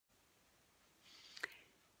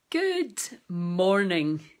Good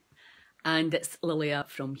morning, and it's Lilia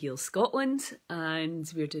from Heal Scotland,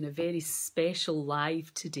 and we're doing a very special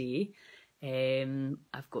live today.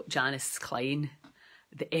 I've got Janice Klein,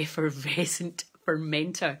 the effervescent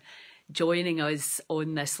fermenter, joining us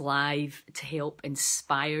on this live to help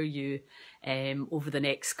inspire you over the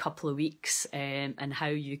next couple of weeks, and how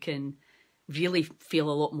you can really feel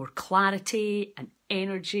a lot more clarity and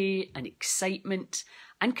energy and excitement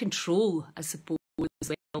and control, I suppose, as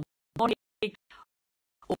well,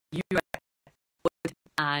 of you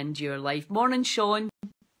and your life. Morning, Sean.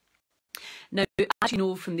 Now, as you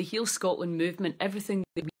know, from the Heal Scotland movement, everything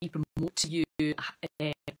that we promote to you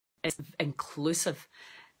is inclusive.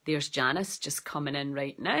 There's Janice just coming in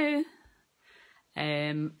right now.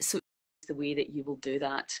 So it's the way that you will do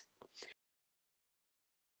that.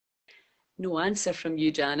 No answer from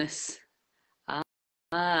you, Janice.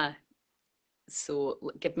 So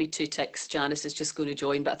give me 2 ticks. Janice is just going to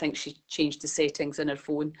join, but I think she changed the settings in her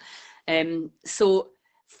phone. So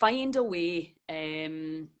find a way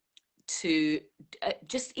to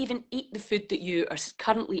just even eat the food that you are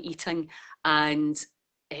currently eating and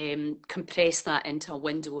compress that into a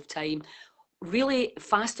window of time. Really,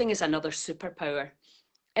 fasting is another superpower.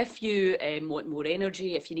 If you want more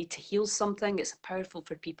energy, if you need to heal something, it's powerful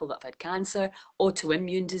for people that have had cancer,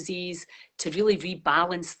 autoimmune disease, to really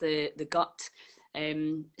rebalance the gut.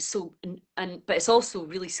 But it's also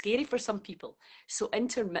really scary for some people. So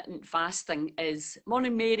intermittent fasting is,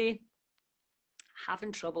 morning Mary,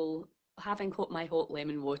 having trouble having my hot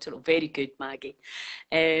lemon water. Oh, very good, Maggie.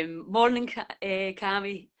 Morning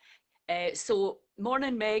Cami. So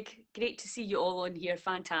morning Meg, great to see you all on here,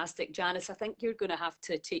 fantastic. Janice, I think you're going to have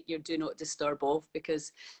to take your do not disturb off,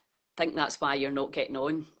 because I think that's why you're not getting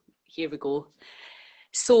on. Here we go.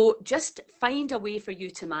 So just find a way for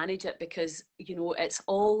you to manage it, because you know it's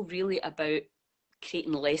all really about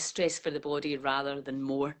creating less stress for the body rather than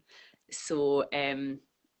more. So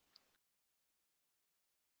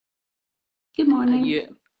good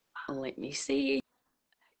morning. Let me see.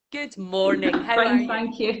 Good morning. How Fine, are you?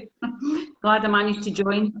 thank you. Glad I managed to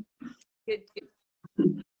join. Good.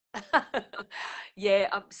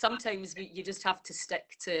 Yeah, sometimes you just have to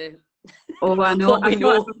stick to. Oh, I know. I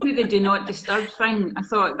know. If I put the do not disturb thing, I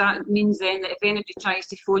thought that means then that if anybody tries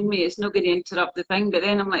to phone me, it's not going to interrupt the thing. But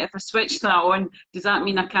then I'm like, if I switch that on, does that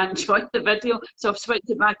mean I can't join the video? So I've switched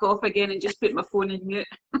it back off again and just put my phone in mute.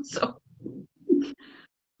 So.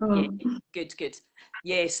 Yeah, good.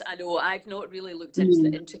 Yes, I know. I've not really looked into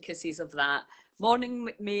the intricacies of that. Morning,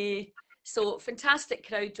 May. So fantastic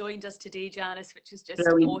crowd joined us today, Janice, which is just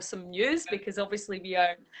Brilliant. Awesome news, because obviously we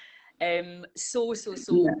are so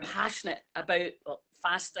passionate about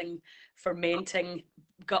fasting, fermenting,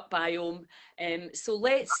 gut biome.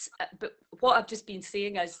 But what I've just been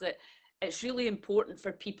saying is that it's really important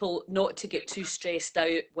for people not to get too stressed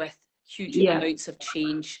out with huge amounts of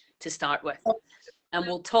change to start with. And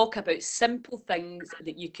we'll talk about simple things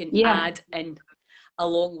that you can add in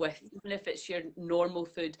along with, even if it's your normal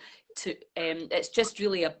food. It's just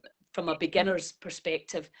really from a beginner's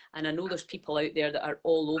perspective, and I know there's people out there that are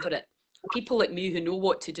all over it. People like me who know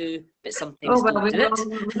what to do, but sometimes don't do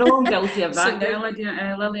it. We're all guilty of that.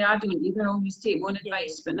 Lily, I don't either. I always take one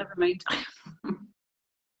advice, but never mind.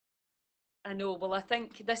 I know. Well, I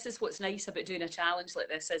think this is what's nice about doing a challenge like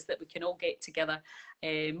this, is that we can all get together.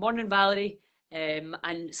 Morning, Valerie. And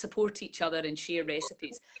support each other and share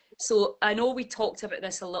recipes. So I know we talked about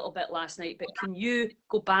this a little bit last night, but can you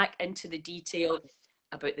go back into the detail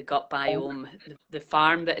about the gut biome, the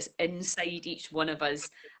farm that is inside each one of us,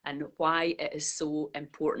 and why it is so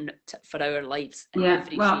important for our lives? Yeah,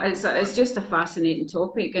 well, it's just a fascinating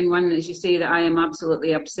topic, and one, as you say, that I am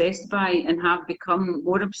absolutely obsessed by and have become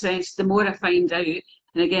more obsessed the more I find out.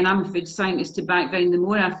 And again, I'm a food scientist to background. The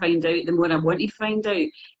more I find out, the more I want to find out.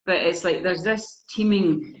 But it's like there's this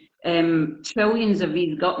teeming trillions of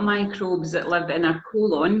these gut microbes that live in our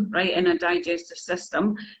colon, right, in our digestive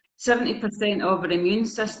system. 70% of our immune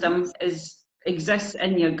system exists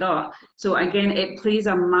in your gut. So again, it plays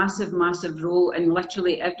a massive role in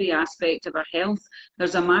literally every aspect of our health.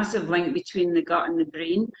 There's a massive link between the gut and the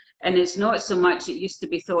brain. And it's not so much, it used to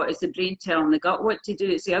be thought, it's the brain telling the gut what to do.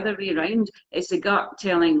 It's the other way around. It's the gut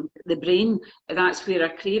telling the brain. That's where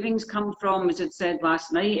our cravings come from. As I said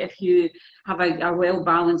last night, if you have a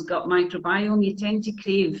well-balanced gut microbiome, you tend to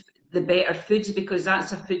crave the better foods, because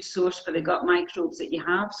that's a food source for the gut microbes that you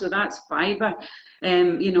have. So that's fibre,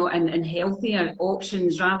 you know, and healthier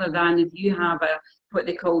options, rather than if you have what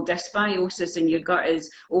they call dysbiosis and your gut is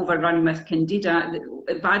overrun with candida.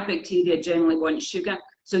 Bad bacteria generally want sugar.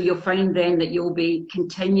 So you'll find then that you'll be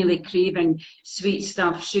continually craving sweet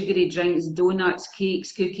stuff, sugary drinks, donuts,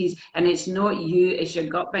 cakes, cookies, and it's not you, it's your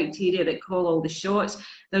gut bacteria that call all the shots.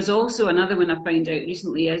 There's also another one I found out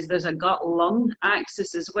recently is there's a gut-lung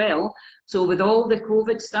axis as well. So with all the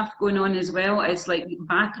COVID stuff going on as well, it's like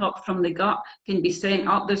backup from the gut can be sent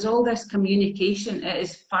up. There's all this communication. It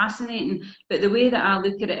is fascinating. But the way that I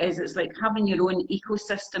look at it is it's like having your own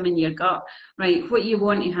ecosystem in your gut, right? What you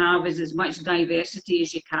want to have is as much diversity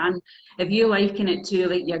as you can. If you liken it to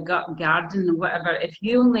like your gut garden or whatever, if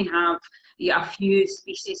you only have a few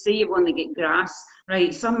species, say you only get grass,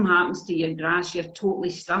 right? Something happens to your grass, you're totally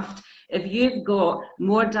stuffed. If you've got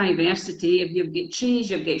more diversity, if you've got trees,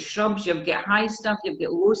 you've got shrubs, you've got high stuff, you've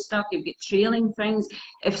got low stuff, you've got trailing things,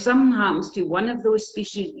 if something happens to one of those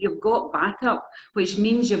species, you've got backup, which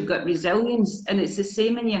means you've got resilience. And it's the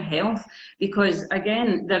same in your health, because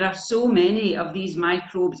again, there are so many of these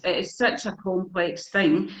microbes. It is such a complex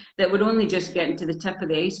thing that we're only just getting to the tip of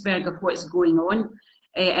the iceberg of what's going on.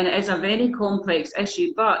 And it is a very complex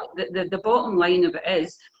issue, but the bottom line of it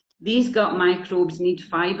is these gut microbes need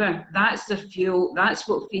fibre. That's their fuel, that's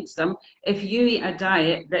what feeds them. If you eat a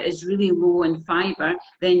diet that is really low in fibre,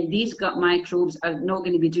 then these gut microbes are not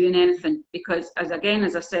going to be doing anything, because as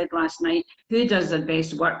I said last night, who does their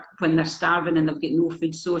best work when they're starving and they've got no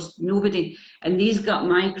food source? Nobody. And these gut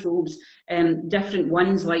microbes, different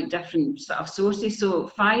ones like different sort of sources. So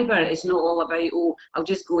fibre is not all about, oh, I'll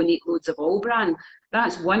just go and eat loads of all bran.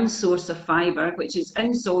 That's one source of fibre, which is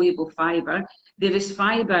insoluble fibre. There is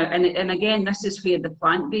fibre, and again, this is where the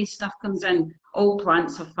plant-based stuff comes in. All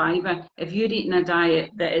plants have fibre. If you're eating a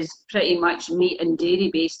diet that is pretty much meat and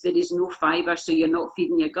dairy-based, there is no fibre, so you're not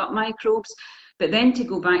feeding your gut microbes. But then to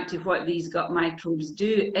go back to what these gut microbes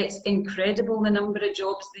do, it's incredible the number of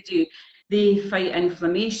jobs they do. They fight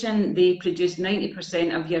inflammation, they produce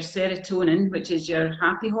 90% of your serotonin, which is your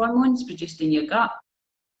happy hormones produced in your gut.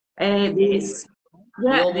 They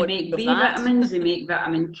make B vitamins, they make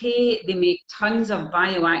vitamin K, they make tons of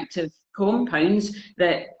bioactive compounds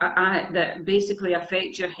that basically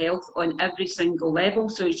affect your health on every single level.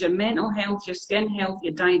 So it's your mental health, your skin health,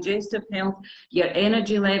 your digestive health, your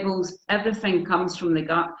energy levels, everything comes from the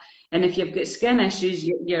gut. And if you've got skin issues,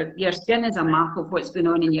 your skin is a map of what's going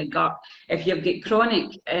on in your gut. If you've got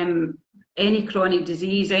any chronic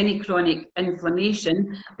disease, any chronic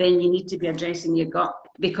inflammation, then you need to be addressing your gut,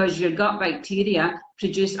 because your gut bacteria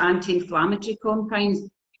produce anti-inflammatory compounds.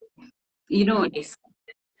 You know. Yes.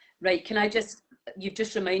 Right, you've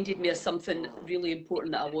just reminded me of something really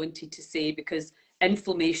important that I wanted to say, because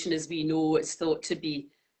inflammation, as we know, is thought to be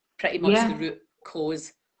pretty much the root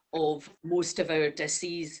cause of most of our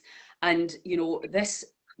disease. And, you know, this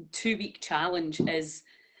 2-week challenge is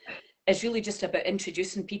really just about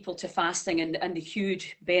introducing people to fasting and the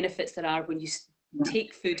huge benefits there are when you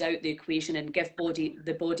take food out the equation and give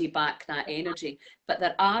the body back that energy. But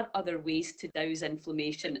there are other ways to douse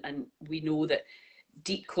inflammation, and we know that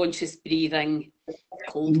deep conscious breathing,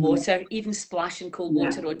 cold water, even splashing cold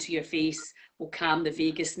water onto your face will calm the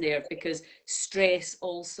vagus nerve, because stress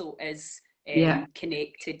also is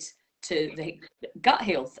connected to the gut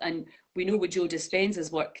health. And we know with Joe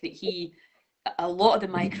Dispenza's work that a lot of the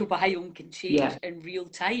microbiome can change in real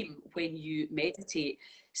time when you meditate.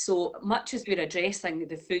 So much as we're addressing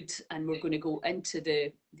the food, and we're going to go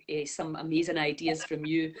into some amazing ideas from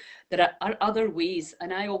you, there are other ways.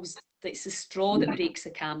 And it's the straw that breaks the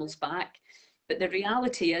camel's back. But the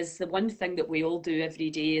reality is, the one thing that we all do every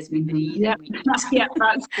day is we breathe and we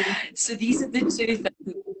eat. So these are the two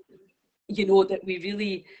things, you know, that we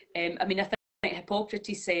really, I mean, I think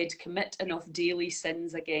Hippocrates said, commit enough daily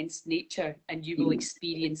sins against nature and you will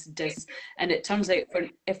experience this. And it turns out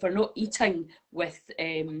if we're not eating with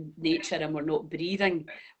nature and we're not breathing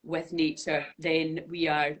with nature, then we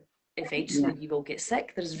will get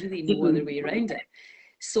sick. There's really no other way around it.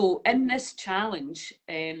 So in this challenge,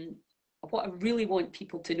 what I really want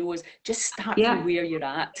people to know is just start from where you're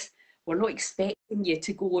at. We're not expecting you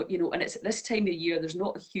to go, you know, and it's at this time of year, there's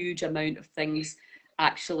not a huge amount of things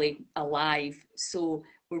actually alive. So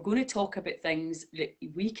we're going to talk about things that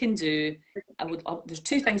we can do. There's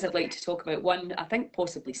 2 things I'd like to talk about. One, I think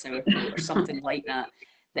possibly sauerkraut or something like that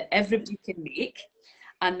everybody can make.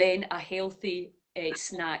 And then a healthy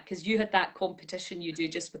snack, because you had that competition you do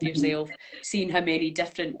just with yourself, seeing how many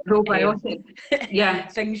different probiotic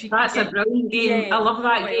things you that's can a brilliant game. I love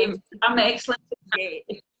that game. I'm excellent.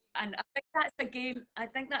 And I think that's a game, I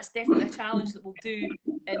think that's definitely a challenge that we'll do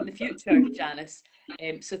in the future, Janice.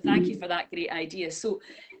 So thank you for that great idea. So,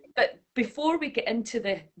 but before we get into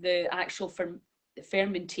the actual the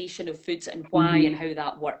fermentation of foods and why and how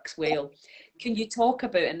that works well. Can you talk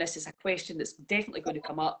about, and this is a question that's definitely going to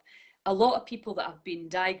come up, a lot of people that have been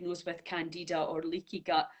diagnosed with candida or leaky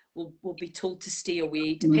gut will be told to stay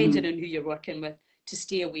away, depending on who you're working with, to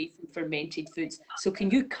stay away from fermented foods. So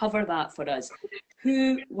can you cover that for us?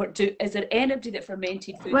 Is there anybody that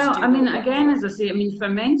fermented foods Well, do I mean, not again, as I say, I mean,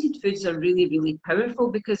 fermented foods are really, really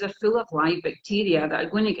powerful because they're full of live bacteria that are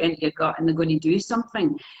going to get into your gut and they're going to do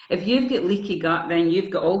something. If you've got leaky gut, then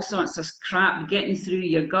you've got all sorts of crap getting through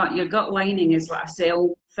your gut. Your gut lining is like a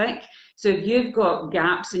cell thick. So if you've got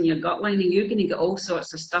gaps in your gut lining, you're going to get all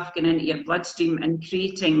sorts of stuff going into your bloodstream and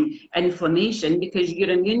creating inflammation because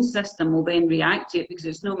your immune system will then react to it because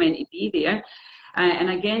it's not meant to be there. And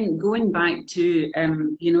again, going back to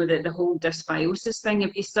you know, the whole dysbiosis thing,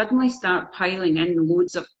 if you suddenly start piling in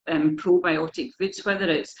loads of probiotic foods, whether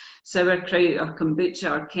it's sauerkraut or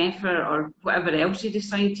kombucha or kefir or whatever else you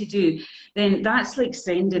decide to do, then that's like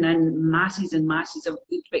sending in masses and masses of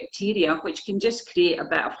good bacteria, which can just create a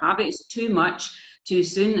bit of havoc. It's too much too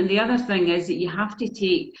soon. And the other thing is that you have to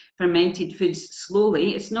take fermented foods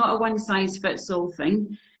slowly. It's not a one-size-fits-all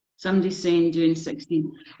thing. Somebody's saying doing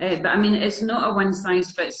 16, but I mean, it's not a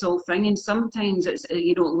one-size-fits-all thing, and sometimes it's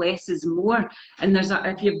you know, less is more. And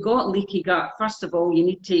if you've got leaky gut, first of all, you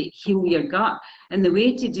need to heal your gut, and the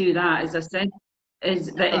way to do that, as I said,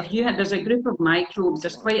 is that if there's a group of microbes,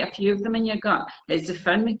 there's quite a few of them in your gut. It's the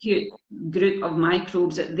Firmicute group of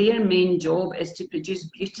microbes that their main job is to produce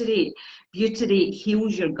butyrate. Butyrate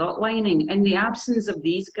heals your gut lining. In the absence of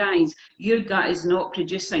these guys, your gut is not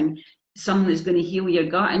producing something that's going to heal your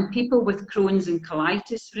gut. And people with Crohn's and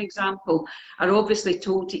colitis, for example, are obviously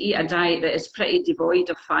told to eat a diet that is pretty devoid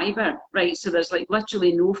of fibre, right? So there's like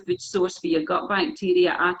literally no food source for your gut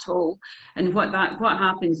bacteria at all. And what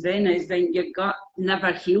happens then is then your gut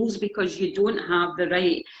never heals because you don't have the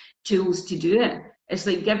right tools to do it. It's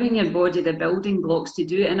like giving your body the building blocks to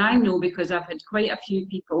do it. And I know because I've had quite a few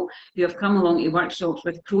people who have come along to workshops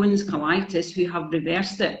with Crohn's colitis who have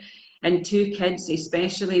reversed it. And 2 kids,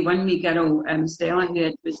 especially one wee girl, Stella,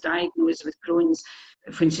 who was diagnosed with Crohn's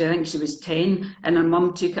when I think she was 10, and her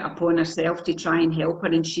mum took it upon herself to try and help her,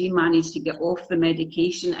 and she managed to get off the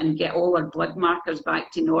medication and get all her blood markers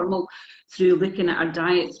back to normal through looking at her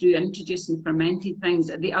diet, through introducing fermented things.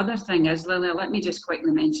 The other thing is, Lily, let me just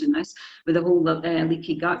quickly mention this, with the whole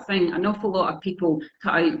leaky gut thing, an awful lot of people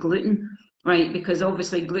cut out gluten. Right, because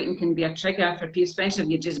obviously gluten can be a trigger for people, especially if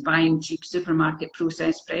you're just buying cheap supermarket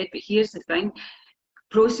processed bread. But here's the thing,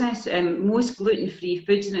 most gluten-free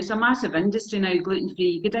foods, and it's a massive industry now, gluten-free,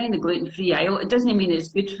 you go down the gluten-free aisle, it doesn't mean it's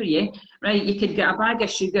good for you, right? You could get a bag of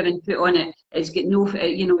sugar and put on it, it's got no,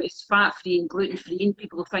 you know, it's fat-free and gluten-free, and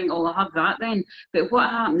people think, oh, I'll have that then. But what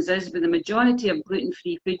happens is, with the majority of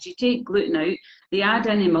gluten-free foods, you take gluten out, they add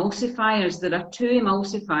in emulsifiers. There are 2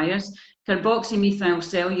 emulsifiers, carboxymethyl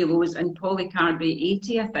cellulose and polycarbonate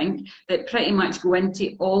 80, I think, that pretty much go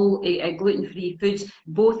into all gluten-free foods.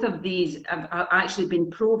 Both of these have actually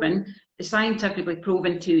been proven, scientifically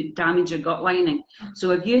proven, to damage your gut lining.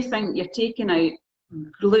 So if you think you're taking out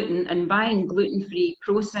gluten and buying gluten-free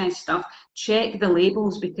processed stuff, check the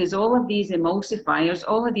labels, because all of these emulsifiers,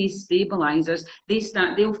 all of these stabilizers,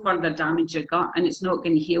 they'll further damage your gut, and it's not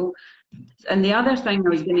going to heal. And the other thing I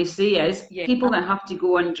was going to say is, people that have to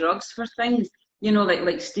go on drugs for things, you know, like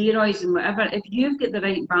steroids and whatever, if you've got the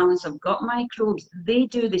right balance of gut microbes, they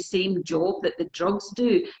do the same job that the drugs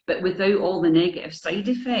do, but without all the negative side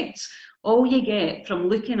effects. All you get from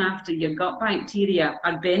looking after your gut bacteria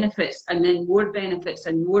are benefits, and then more benefits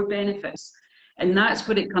and more benefits. And that's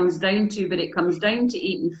what it comes down to. But it comes down to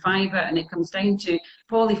eating fibre, and it comes down to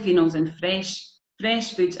polyphenols and fresh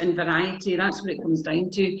foods and variety. That's what it comes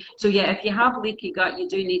down to. So yeah, if you have leaky gut, you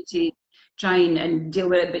do need to try and deal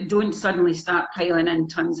with it, but don't suddenly start piling in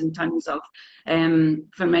tons and tons of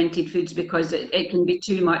fermented foods, because it can be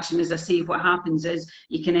too much. And as I say, what happens is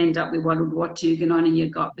you can end up with World War II going on in your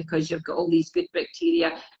gut, because you've got all these good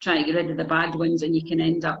bacteria trying to get rid of the bad ones, and you can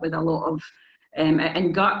end up with a lot of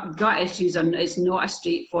and gut issues. It's not a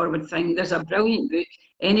straightforward thing. There's a brilliant book.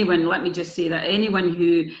 Anyone, let me just say that anyone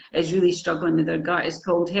who is really struggling with their gut, is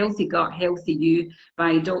called Healthy Gut, Healthy You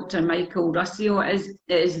by Dr. Michael Ruscio. It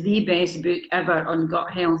is the best book ever on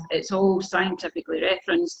gut health. It's all scientifically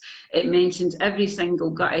referenced. It mentions every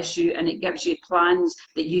single gut issue, and it gives you plans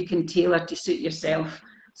that you can tailor to suit yourself.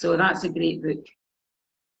 So that's a great book.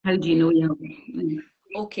 How do you know you?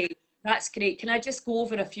 Okay, that's great. Can I just go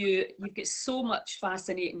over a few? You've got so much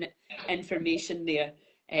fascinating information there.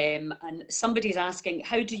 And somebody's asking,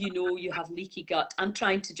 how do you know you have leaky gut? I'm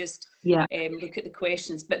trying to just look at the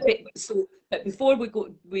questions. But before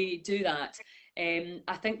we do that,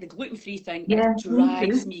 I think the gluten-free thing, Yeah, it me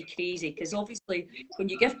drives too. me crazy, because obviously when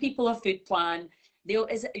you give people a food plan, they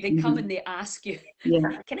come Hmm. and they ask you,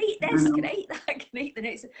 Yeah, can I eat I this? Can know. I eat that? Can I eat the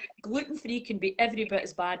next? Gluten-free can be every bit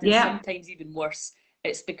as bad and Yeah, sometimes even worse.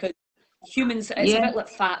 It's because humans, it's a yeah. bit like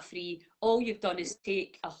fat-free. All you've done is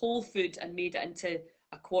take a whole food and made it into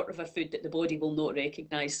a quarter of a food that the body will not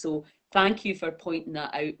recognise. So thank you for pointing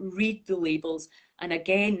that out. Read the labels, and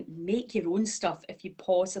again, make your own stuff if you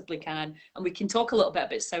possibly can. And we can talk a little bit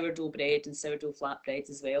about sourdough bread and sourdough flatbreads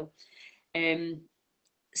as well. Um,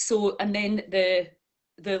 so, and then the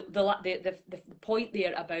point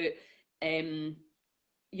there about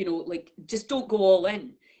like, just don't go all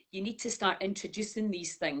in. You need to start introducing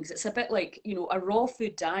these things. It's a bit like, a raw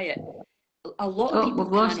food diet. A lot of Oh, people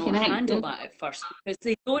we've lost cannot handle connection. that at first because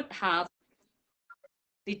they don't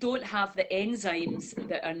have the enzymes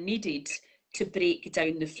that are needed to break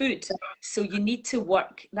down the food. So you need to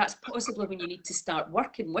work. That's possibly when you need to start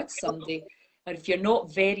working with somebody, or if you're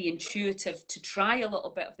not very intuitive, to try a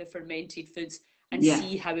little bit of the fermented foods and Yeah.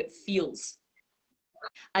 see how it feels.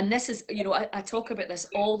 And this is, I talk about this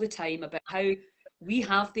all the time, about how we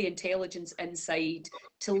have the intelligence inside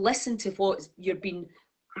to listen to what you're being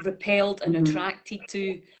repelled and Hmm. attracted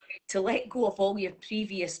to let go of all your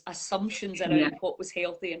previous assumptions Yeah. around what was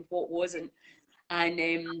healthy and what wasn't, and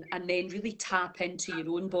then really tap into your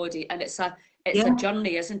own body. And it's a Yeah.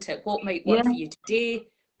 journey, isn't it? What might Yeah. work for you today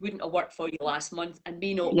wouldn't have worked for you last month and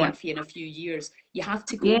may not Yeah. work for you in a few years. You have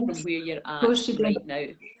to go from Yes. where you're Of at course you do. right now.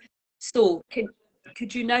 So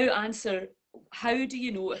could you now answer, how do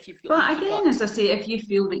you know if you've got But leaky again, gut? as I say, if you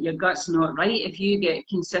feel that your gut's not right, if you get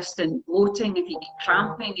consistent bloating, if you get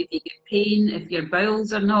cramping, if you get pain, if your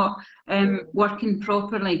bowels are not working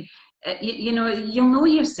properly, you'll know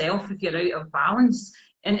yourself if you're out of balance.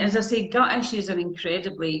 And as I say, gut issues are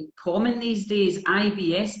incredibly common these days.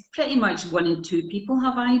 IBS, pretty much 1 in 2 people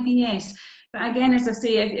have IBS. But again, as I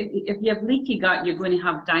say, if you have leaky gut, you're going to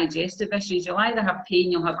have digestive issues. You'll either have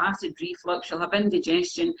pain, you'll have acid reflux, you'll have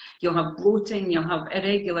indigestion, you'll have bloating, you'll have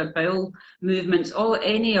irregular bowel movements,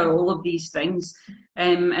 any or all of these things.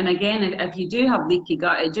 And again, if you do have leaky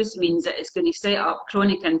gut, it just means that it's going to set up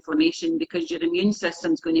chronic inflammation because your immune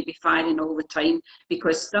system's going to be firing all the time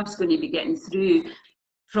because stuff's going to be getting through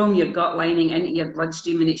from your gut lining into your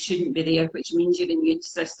bloodstream and it shouldn't be there, which means your immune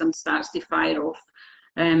system starts to fire off.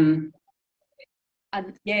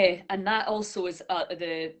 And yeah, and that also is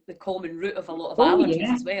the common root of a lot of Oh allergies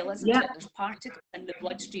yeah, as well, isn't yeah. it? There's particles in the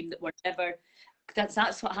bloodstream that were never.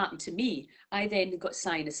 That's what happened to me. I then got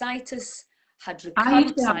sinusitis, had I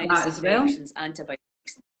used recurrent to have sinus that as well. infections,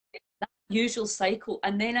 antibiotics, that usual cycle,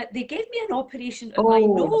 and then they gave me an operation on my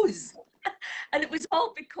Oh, nose, and it was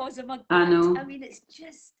all because of my I gut. know. I mean, it's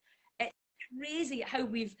crazy how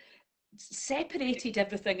we've separated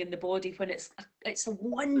everything in the body when it's a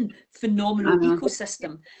one I phenomenal know.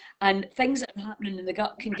 ecosystem, and things that are happening in the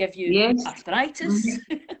gut can give you Yes. arthritis,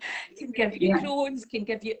 Hmm. can give you Yeah. Crohn's, can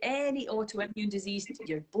give you any autoimmune disease,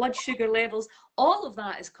 your blood sugar levels. All of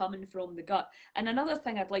that is coming from the gut. And another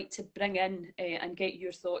thing I'd like to bring in and get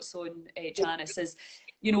your thoughts on, Janice, is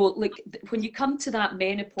like when you come to that Oh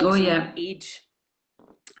menopausal yeah. age,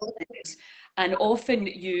 and often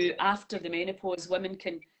after the menopause, women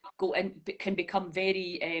can become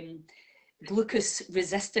very glucose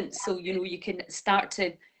resistant. So you can start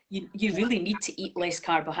to you really need to eat less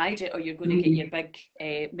carbohydrate, or you're going to get your Hmm.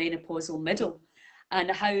 big menopausal middle.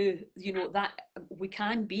 And how that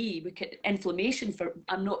inflammation, for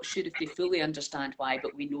I'm not sure if they fully understand why,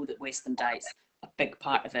 but we know that Western diet's a big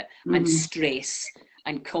part of it, and Hmm. stress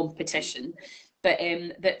and competition. But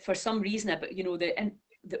that for some reason, but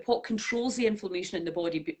that what controls the inflammation in the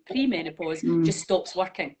body pre-menopause Hmm. just stops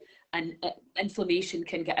working, and inflammation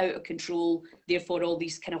can get out of control. Therefore, all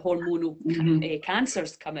these kind of hormonal Hmm.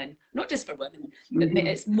 cancers come in, not just for women, but Hmm.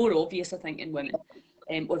 it's more obvious, I think, in women.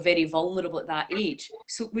 Or very vulnerable at that age.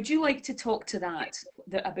 So would you like to talk to about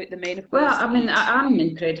the Well, menopause I mean, age? I'm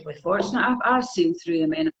incredibly fortunate. I've seen through the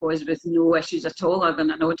menopause with no issues at all, other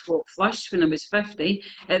than an odd hot flush when I was 50.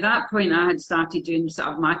 At that point, I had started doing sort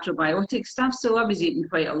of macrobiotic stuff, so I was eating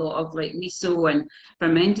quite a lot of like miso and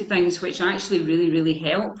fermented things, which actually really, really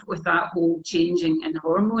helped with that whole changing in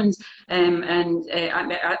hormones.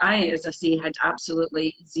 As I say, had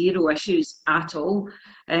absolutely zero issues at all.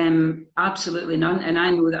 Absolutely none. And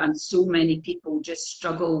I know that so many people just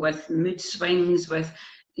struggle with mood swings, with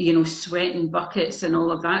you know, sweating buckets and all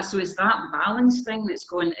of that. So it's that balance thing that's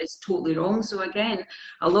going, it's totally wrong. So again,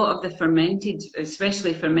 a lot of the fermented,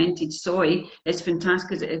 especially fermented soy, is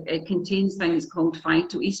fantastic because it contains things called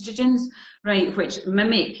phytoestrogens, right, which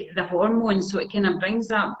mimic the hormones. So it kind of brings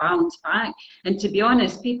that balance back. And to be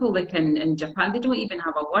honest, people like in Japan, they don't even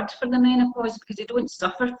have a word for the menopause because they don't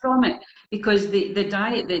suffer from it, because the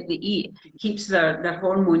diet that they eat keeps their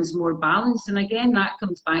hormones more balanced. And again, that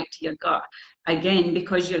comes back to your gut again,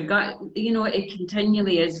 because your gut, you know, it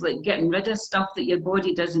continually is like getting rid of stuff that your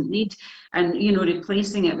body doesn't need, and, you know,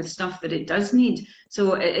 replacing it with stuff that it does need.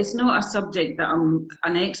 So it's not a subject that I'm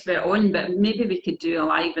an expert on, but maybe we could do a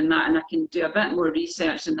live in that, and I can do a bit more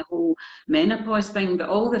research in the whole menopause thing. But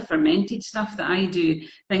all the fermented stuff that I do,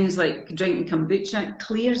 things like drinking kombucha,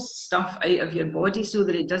 clears stuff out of your body so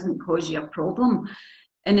that it doesn't cause you a problem.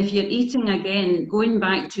 And if you're eating, again, going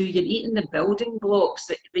back to, you're eating the building blocks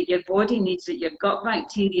that your body needs, that your gut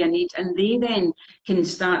bacteria need, and they then can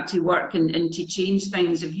start to work and to change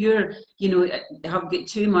things. If you're, you know, have got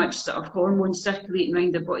too much sort of hormones circulating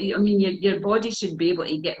around the body, I mean, your body should be able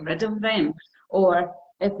to get rid of them. Or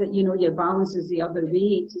if, you know, your balance is the other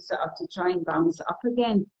way, to sort of to try and balance it up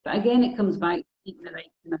again. But again, it comes back to eating the right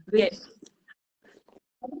kind of food. Yeah.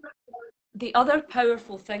 The other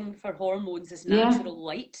powerful thing for hormones is natural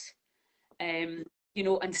light, you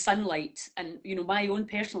know, and sunlight. And, you know, my own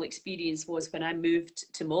personal experience was when I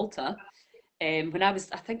moved to Malta, when I was,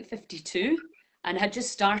 I think, 52, and had just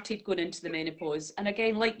started going into the menopause. And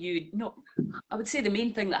again, like you, no, I would say the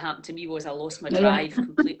main thing that happened to me was I lost my drive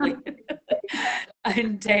completely.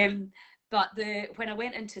 And but when I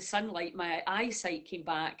went into sunlight, my eyesight came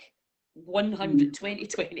back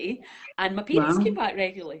 120/20, and my periods came back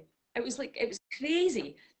regularly. It was like, it was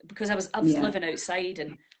crazy, because I was living outside,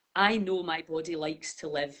 and I know my body likes to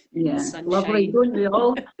live in the sunshine. Lovely, don't we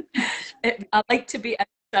all? I like to be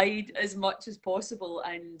outside as much as possible,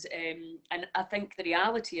 and I think the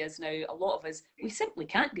reality is now a lot of us, we simply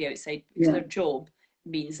can't be outside because our job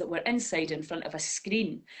means that we're inside in front of a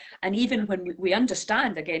screen. And even when we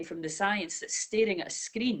understand, again, from the science, that staring at a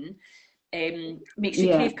screen makes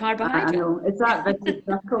you crave carbohydrate. I know, it's that vicious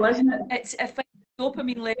circle, isn't it? It's affects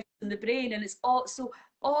dopamine levels in the brain, and it's also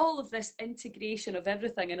all of this integration of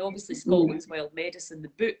everything. And obviously Scotland's Wild Medicine, the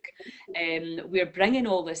book, we're bringing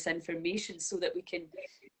all this information so that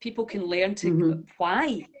people can learn to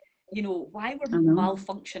why, you know, why we're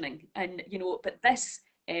malfunctioning, and, you know, but this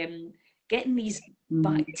getting these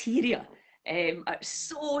bacteria are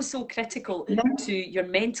so critical to your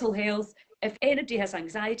mental health. If anybody has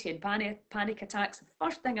anxiety and panic attacks, the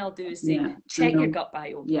first thing I'll do is say, check your gut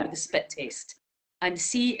biome with a spit test, and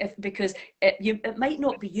see if, because it might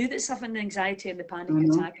not be you that's suffering the anxiety and the panic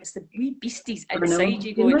attack, it's the wee beasties inside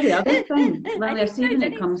you going. You know, the other thing, well, I see when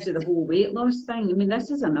it comes to the whole weight loss thing, I mean,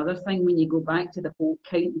 this is another thing when you go back to the whole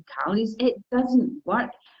counting calories, it doesn't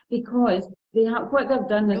work, because what they've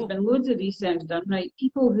done, there's been loads of research done, right?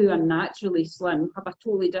 People who are naturally slim have a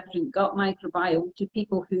totally different gut microbiome to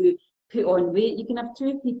people who put on weight. You can have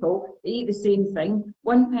two people, they eat the same thing,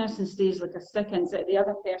 one person stays like a stick inside, the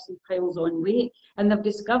other person piles on weight, and they've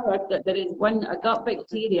discovered that there is a gut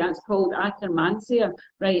bacteria, it's called Akkermansia,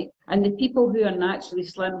 right? And the people who are naturally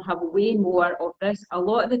slim have way more of this. A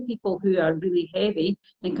lot of the people who are really heavy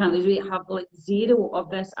and can't lose weight have like zero of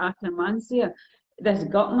this Akkermansia, this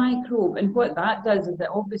gut microbe. And what that does is that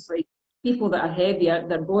obviously people that are heavier,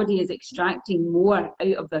 their body is extracting more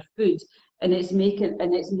out of their food, and it's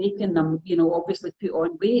making them, you know, obviously put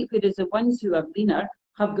on weight. Whereas the ones who are leaner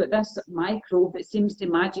have got this microbe that seems to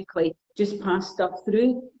magically just pass stuff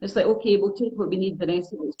through. It's like, okay, we'll take what we need, the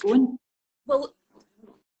rest of it's going. Well,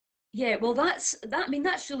 yeah, well, that's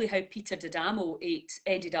really how Peter D'Adamo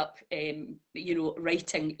ended up, you know,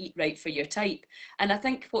 writing Eat Right for Your Type. And I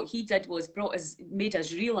think what he did was made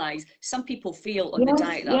us realise some people fail on the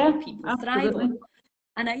diet that other people thrive on.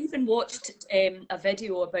 And I even watched a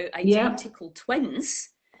video about identical twins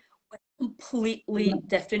with completely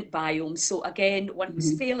different biomes. So again, one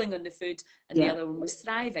was failing on the food and the other one was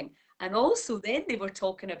thriving. And also then they were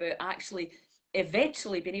talking about actually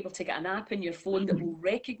eventually being able to get an app in your phone that will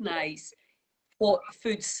recognise what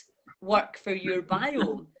foods work for your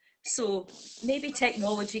biome. So maybe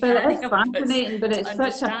technology can help us. But it's fascinating, but it's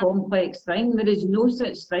such a complex thing. There is no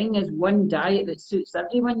such thing as one diet that suits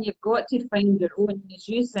everyone. You've got to find your own. As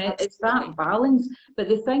you said, it's that balance. But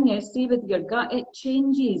the thing is, see, with your gut, it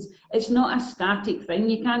changes. It's not a static thing.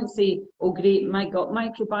 You can't say, oh great, my gut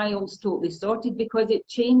microbiome's totally sorted, because it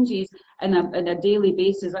changes on a daily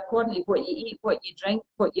basis according to what you eat, what you drink,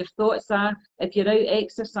 what your thoughts are, if you're out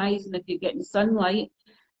exercising, if you're getting sunlight.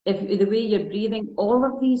 if the way you're breathing, all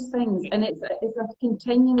of these things, and it's a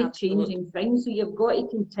continually changing thing. So you've got to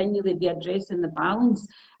continually be addressing the balance.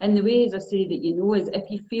 And the way, as I say, that you know is if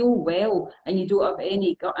you feel well and you don't have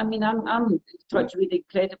any gut. I mean, I'm touch wood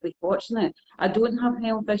incredibly fortunate. I don't have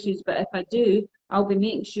health issues, but if I do, I'll be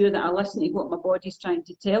making sure that I listen to what my body's trying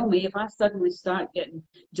to tell me. If I suddenly start getting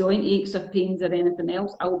joint aches or pains or anything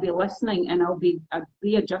else, I'll be listening and I'll be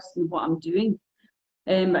readjusting what I'm doing.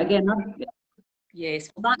 But again, yes,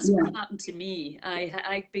 well, that's what happened to me.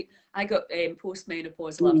 I got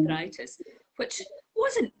postmenopausal arthritis, which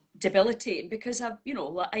wasn't debilitating because I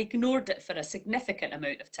ignored it for a significant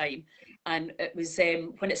amount of time, and it was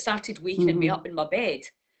when it started waking me up in my bed,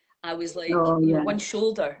 I was like, one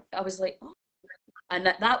shoulder. I was like, oh. And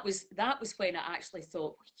that was when I actually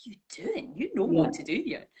thought, what are you doing? You know what to do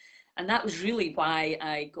here. And that was really why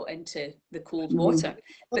I got into the cold water.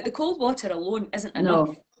 But the cold water alone isn't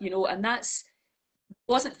enough, and that's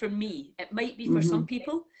wasn't for me. It might be for some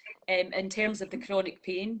people. In terms of the chronic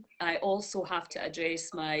pain, I also have to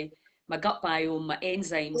address my gut biome, my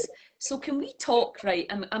enzymes. So can we talk, right?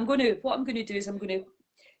 What I'm going to do is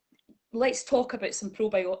let's talk about some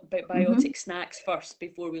probiotic snacks first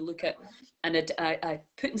before we look at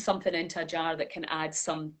putting something into a jar that can add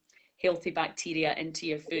some healthy bacteria into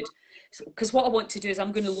your food. Because what I want to do is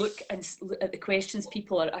I'm going to look at the questions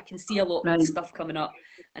people are. I can see a lot of stuff coming up,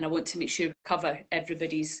 and I want to make sure we cover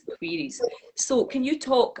everybody's queries. So can you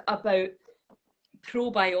talk about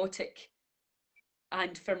probiotic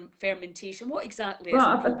and fermentation? What exactly is a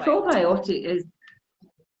probiotic? A probiotic is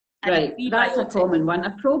right. That's a common one.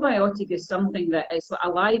 A probiotic is something that is a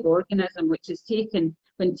live organism which is taken.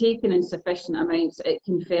 When taken in sufficient amounts, it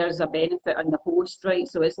confers a benefit on the host, right?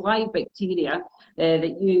 So it's live bacteria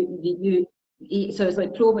that you eat. So it's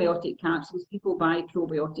like probiotic capsules. People buy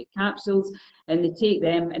probiotic capsules and they take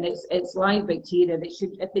them, and it's live bacteria that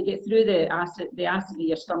should, if they get through the acid of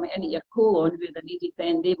your stomach into your colon, where they're needed,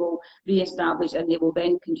 then they will re-establish and they will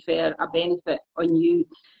then confer a benefit on you.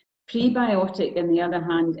 Prebiotic, on the other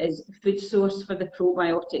hand, is food source for the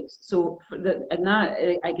probiotics. So, and that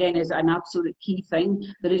again is an absolute key thing.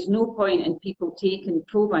 There is no point in people taking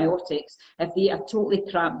probiotics if they eat a totally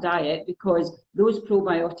crap diet, because those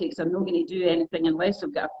probiotics are not going to do anything unless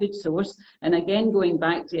they've got a food source. And again, going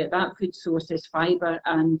back to it, that food source is fibre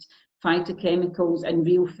and phytochemicals and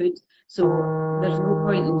real food. So there's no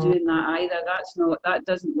point in doing that either. That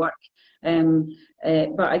doesn't work.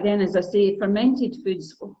 But again, as I say, fermented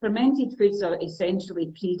foods are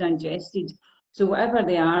essentially pre-digested. So whatever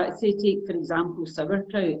they are, say take for example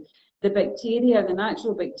sauerkraut, the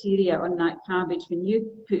natural bacteria on that cabbage, when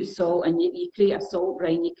you put salt and you create a salt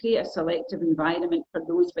brine, you create a selective environment for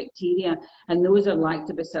those bacteria, and those are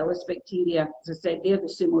lactobacillus bacteria. As I said, they're the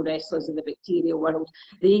sumo wrestlers of the bacterial world.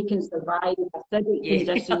 They can survive acidic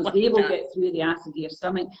conditions. They will get through the acid of your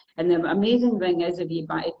stomach. And the amazing thing is, if you're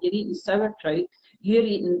eating sauerkraut, you're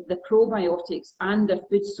eating the probiotics and the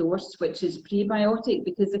food source, which is prebiotic,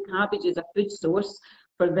 because the cabbage is a food source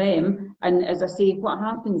for them. And as I say, what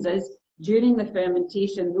happens is during the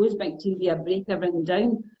fermentation, those bacteria break everything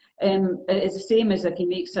down. It's the same as if you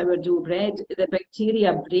make sourdough bread. The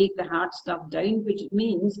bacteria break the hard stuff down, which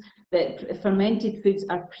means that fermented foods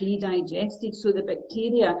are pre-digested. So the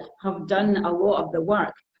bacteria have done a lot of the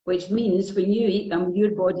work, which means when you eat them,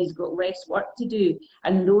 your body's got less work to do.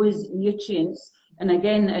 And those nutrients, and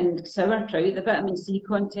again, in sauerkraut, the vitamin C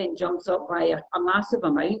content jumps up by a massive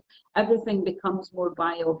amount. Everything becomes more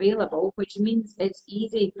bioavailable, which means it's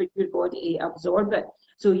easy for your body to absorb it.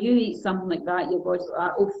 So you eat something like that, your body's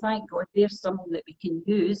like, oh, thank God, there's something that we can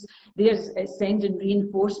use. It's sending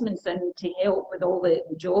reinforcements in to help with all the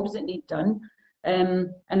jobs that need done.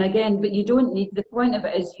 And again, but you don't need, the point of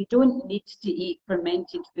it is you don't need to eat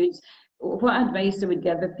fermented foods. What advice I would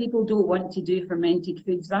give, if people don't want to do fermented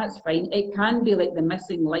foods, that's fine. It can be like the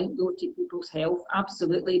missing link though to people's health,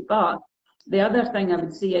 absolutely. But the other thing I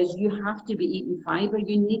would say is you have to be eating fibre.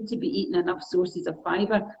 You need to be eating enough sources of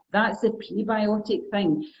fibre. That's the prebiotic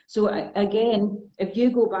thing. So again, if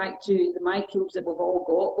you go back to the microbes that we've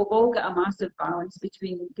all got a massive balance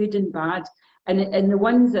between good and bad. And the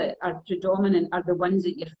ones that are predominant are the ones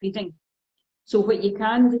that you're feeding. So what you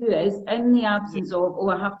can do is, in the absence of, oh,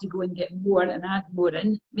 I have to go and get more and add more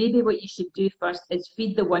in, maybe what you should do first is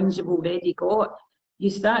feed the ones you've already got.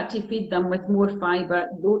 You start to feed them with more fibre,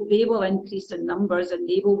 they will increase in numbers and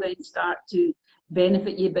they will then start to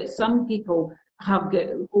benefit you. But some people have got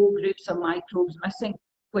whole groups of microbes missing,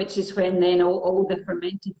 which is when then all the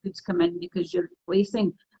fermented foods come in, because you're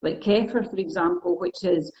replacing, like kefir, for example, which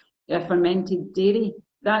is fermented dairy.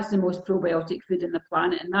 That's the most probiotic food on the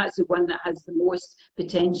planet, and that's the one that has the most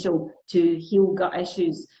potential to heal gut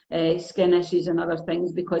issues, skin issues and other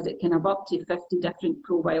things, because it can have up to 50 different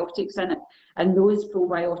probiotics in it. And those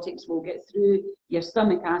probiotics will get through your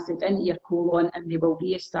stomach acid into your colon, and they will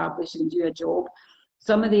re-establish and do a job.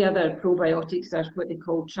 Some of the other probiotics are what they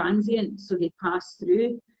call transient, so they pass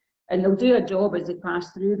through, and they'll do a job as they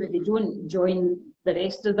pass through, but they don't join the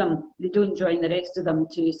rest of them. They don't join the rest of them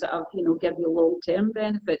to sort of, give you long-term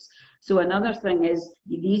benefits. So another thing is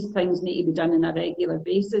these things need to be done on a regular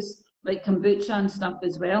basis, like kombucha and stuff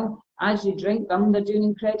as well. As you drink them, they're doing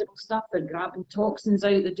incredible stuff. They're grabbing toxins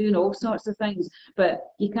out. They're doing all sorts of things. But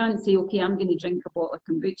you can't say, okay, I'm going to drink a bottle of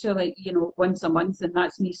kombucha like, once a month and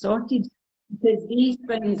that's me sorted. Because these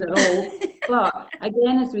things are all, but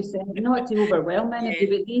again, as we said, not to overwhelm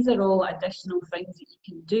anybody, but these are all additional things that you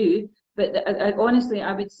can do. But honestly,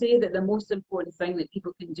 I would say that the most important thing that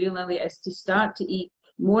people can do, Lily, is to start to eat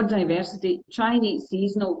more diversity. Try and eat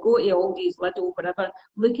seasonal. Go to Aldi's, Lidl, whatever.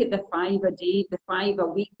 Look at the 5 a day, the 5 a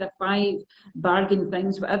week, the 5 bargain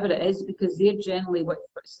things, whatever it is, because they're generally what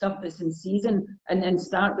stuff that's in season, and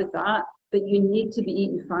start with that. But you need to be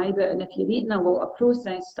eating fibre, and if you're eating a lot of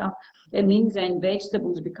processed stuff, it means then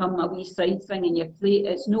vegetables become a wee side thing in your plate.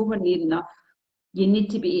 It's nowhere near enough. You need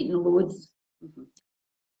to be eating loads. Mm-hmm.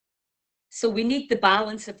 So we need the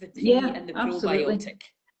balance of the pre and the probiotic,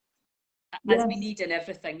 as we need in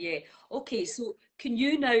everything. Okay, so can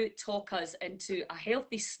you now talk us into a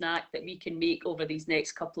healthy snack that we can make over these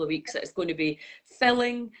next couple of weeks that is going to be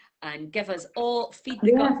filling and give us all, feed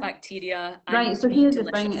the gut bacteria. Right, so here's the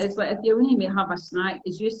thing, is that if you only may have a snack,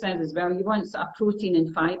 as you said as well, you want sort of protein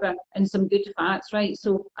and fibre and some good fats, right?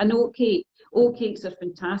 So an oat cake. Oat cakes are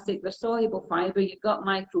fantastic. They're soluble fibre. Your gut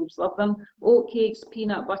microbes love them. Oat cakes,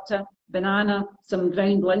 peanut butter, banana, some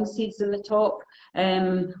ground linseeds in the top.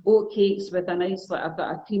 Oat cakes with a nice bit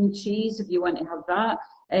of cream cheese if you want to have that.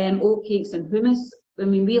 Oat cakes and hummus. I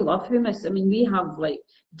mean, we love hummus. I mean, we have like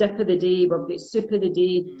dip of the day, we've got soup of the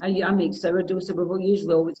day. I make sourdough, so we will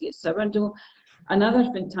usually always get sourdough. Another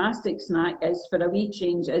fantastic snack is, for a wee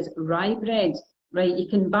change, is rye bread. Right, you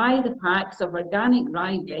can buy the packs of organic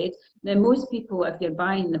rye bread. Now, most people, if you're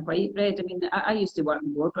buying the white bread, I mean, I used to work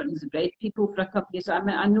in Warburton as a bread people for a couple of years. I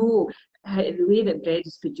mean, I know the way that bread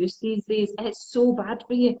is produced these days, it's so bad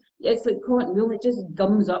for you. It's like cotton wool, it just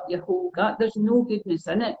gums up your whole gut. There's no goodness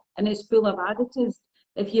in it, and it's full of additives.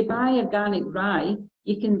 If you buy organic rye,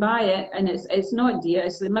 you can buy it, and it's not dear.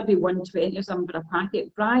 It's like maybe $1.20 or something for a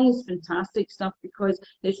packet. Rye is fantastic stuff because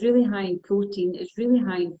it's really high in protein, it's really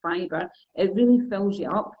high in fibre, it really fills you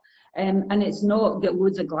up, and it's not got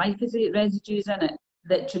loads of glyphosate residues in it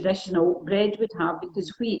that traditional bread would have,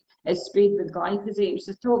 because wheat is sprayed with glyphosate, which is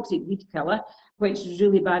a toxic weed killer, which is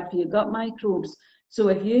really bad for your gut microbes. So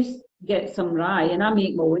if you get some rye, and I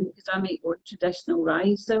make my own because I make own traditional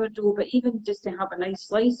rye sourdough, but even just to have a nice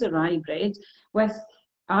slice of rye bread with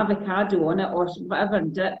avocado on it, or whatever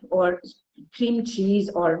dip, or cream cheese,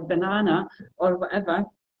 or banana, or whatever,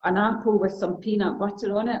 an apple with some peanut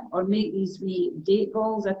butter on it, or make these wee date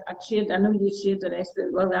balls. I know you shared the recipe.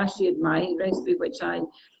 Well, I shared my recipe, which I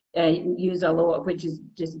use a lot, which is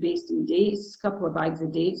just based in dates, a couple of bags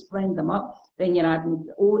of dates, blend them up. Then you're adding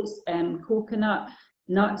oats, coconut,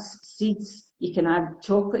 nuts, seeds. You can add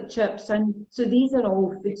chocolate chips in. So these are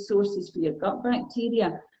all food sources for your gut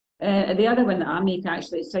bacteria. The other one that I make,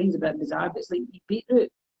 actually, it sounds a bit bizarre, but it's like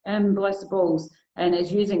beetroot bliss balls, and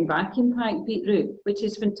it's using vacuum packed beetroot, which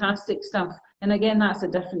is fantastic stuff. And again, that's a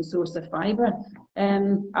different source of fibre.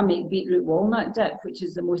 I make beetroot walnut dip, which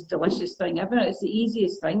is the most delicious thing ever. It's the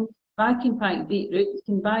easiest thing. Vacuum packed beetroot, you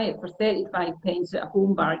can buy it for 35p at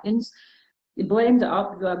Home Bargains. You blend it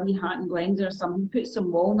up with a wee hand blender or something, put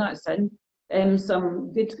some walnuts in,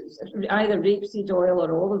 some good, either rapeseed oil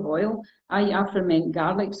or olive oil. I ferment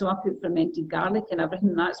garlic, so I put fermented garlic and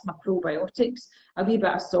everything. That's my probiotics. A wee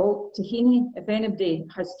bit of salt, tahini. If anybody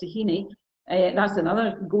has tahini, that's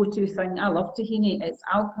another go-to thing. I love tahini. It's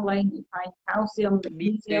alkaline, you find calcium,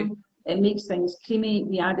 magnesium. It makes things creamy.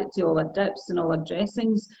 We add it to all our dips and all our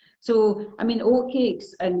dressings. So, I mean, oat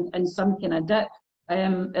cakes and some kind of dip.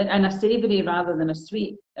 And a savoury rather than a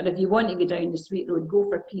sweet. And if you want to go down the sweet road, go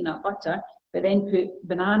for peanut butter, but then put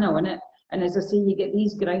banana on it. And as I say, you get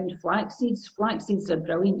these ground flax seeds. Flax seeds are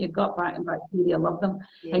brilliant. Your gut bacteria love them.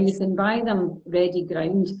 Yes. And you can buy them ready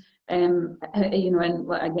ground, in,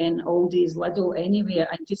 again, Aldi's, Lidl, anywhere,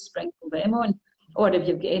 and just sprinkle them on. Or if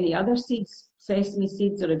you've got any other seeds, sesame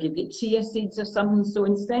seeds, or if you've got chia seeds or something. So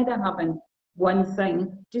instead of having one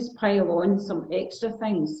thing, just pile on some extra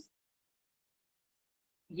things.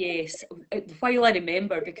 Yes, while I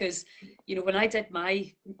remember, because You know, when I did my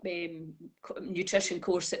nutrition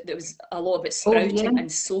course, there was a lot about sprouting and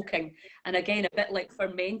soaking. And again, a bit like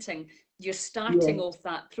fermenting, you're starting off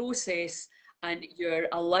that process and you're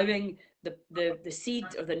allowing the seed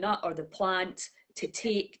or the nut or the plant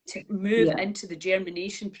to move into the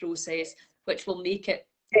germination process, which will make it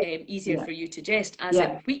easier for you to digest, as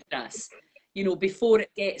in wheatgrass. You know, before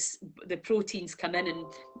it gets, the proteins come in and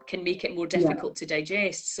can make it more difficult to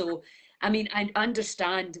digest. So, I mean, I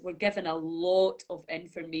understand we're given a lot of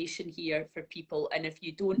information here for people, and if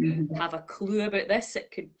you don't have a clue about this,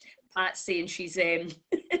 it could, Pat's saying she's it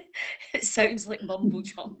sounds like mumbo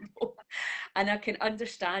jumbo, and I can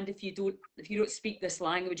understand if you don't speak this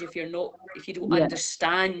language, if you don't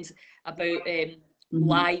understand about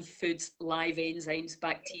live foods, live enzymes,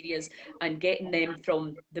 bacteria, and getting them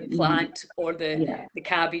from the plant or the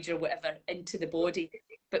cabbage or whatever into the body.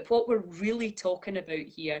 But what we're really talking about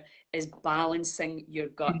here is balancing your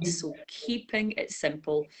gut. So keeping it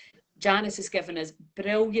simple. Janice has given us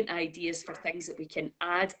brilliant ideas for things that we can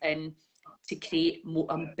add in to create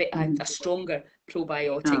a stronger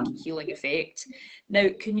probiotic healing effect. Now,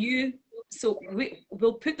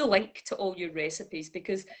 we'll put the link to all your recipes,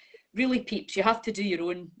 because really, peeps, you have to do your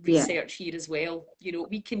own research here as well. You know,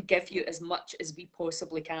 we can give you as much as we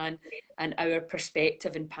possibly can and our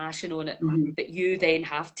perspective and passion on it, but you then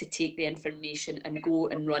have to take the information and go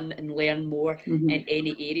and run and learn more in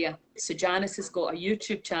any area. So Janice has got a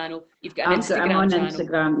YouTube channel, you've got an Instagram channel. I'm on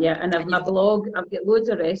Instagram, and I've my blog. I've got loads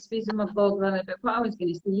of recipes in my blog, but what I was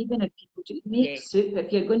going to say, even if people make soup,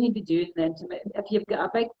 if you're going to be doing the intermittent, if you've got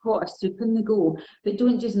a big pot of soup on the go, but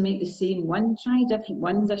don't just make the same one, try different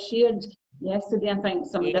ones. I shared yesterday, I think,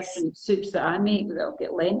 some different soups that I make. I've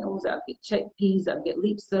got lentils, I've got chickpeas, I've got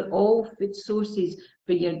leeks. They're all food sources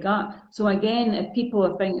for your gut. So again, if people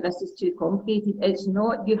are thinking this is too complicated, it's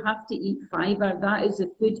not. You have to eat fibre. That is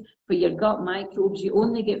the food for your gut microbes. You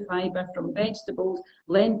only get fibre from vegetables,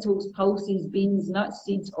 lentils, pulses, beans, nuts,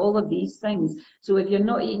 seeds, all of these things. So if you're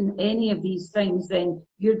not eating any of these things, then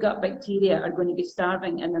your gut bacteria are going to be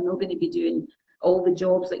starving, and they're not going to be doing all the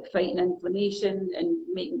jobs like fighting inflammation and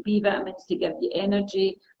making B vitamins to give you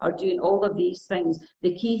energy, or doing all of these things.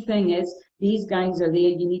 The key thing is these guys are there,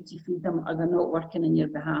 you need to feed them, or they're not working on your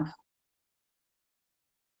behalf.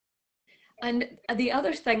 And the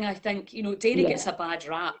other thing, I think, you know, dairy gets a bad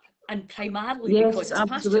rap, and primarily because it's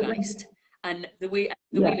pasteurised and the way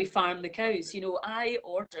we farm the cows. You know, I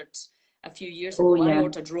ordered a few years ago, I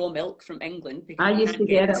ordered raw milk from England. Because I used to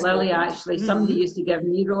get it, Lily, actually. Somebody used to give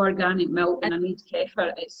me raw organic milk, and I need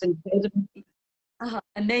kefir. It's incredible.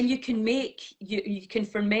 And then you can make, you can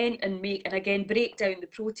ferment and make, and again, break down the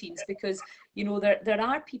proteins, because, you know, there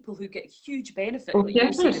are people who get huge benefit, like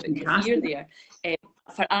you said about kefir there,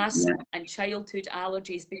 for asthma and childhood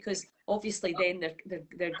allergies, because obviously then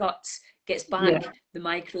their guts gets back the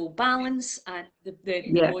microbial balance, and the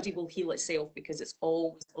body will heal itself, because it's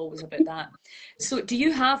always about that. So do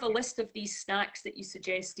you have a list of these snacks that you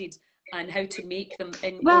suggested and how to make them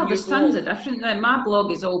in Well, there's tons of different. My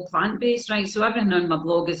blog is all plant-based, right? So everything on my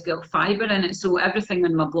blog has got fibre in it. So everything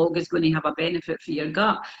on my blog is going to have a benefit for your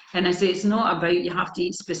gut. And I say it's not about you have to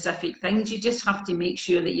eat specific things. You just have to make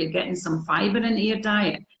sure that you're getting some fibre into your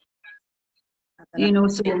diet. You know,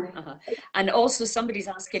 so. And also somebody's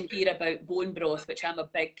asking here about bone broth, which I'm a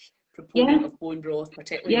big proponent of bone broth,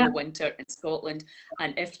 particularly in the winter in Scotland.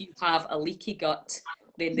 And if you have a leaky gut,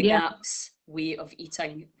 then the GAPS way of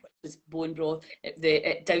eating is bone broth.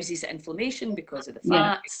 It douses inflammation because of the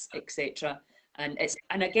fats, etc. And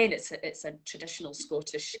again, it's a traditional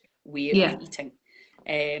Scottish way of eating.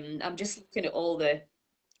 I'm just looking at all the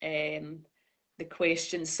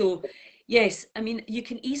questions. So yes, I mean, you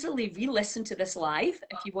can easily re-listen to this live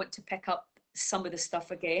if you want to pick up some of the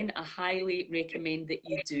stuff again. I highly recommend that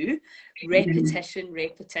you do. Repetition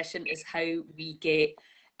is how we get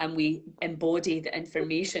and we embody the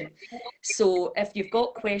information. So if you've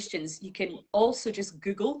got questions, you can also just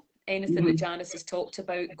Google anything that Janice has talked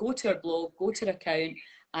about, go to her blog, go to her account,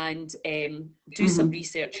 and do some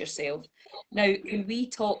research yourself. Now, can we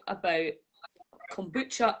talk about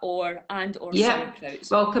kombucha or sauerkraut?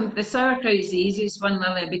 Well, the sauerkraut is the easiest one,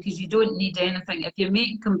 Lily, because you don't need anything. If you're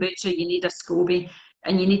making kombucha, you need a SCOBY,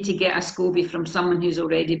 and you need to get a SCOBY from someone who's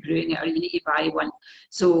already brewing it, or you need to buy one.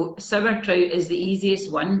 So sauerkraut is the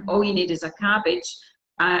easiest one. All you need is a cabbage,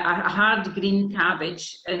 a hard green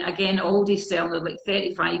cabbage, and again, Aldi's selling it like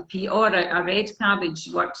 35p, or a red cabbage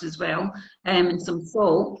works as well, and some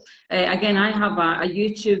salt. Again, I have a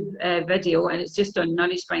YouTube video, and it's just on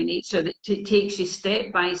Nourished by Nature, that takes you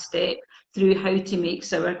step by step through how to make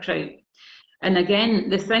sauerkraut. And again,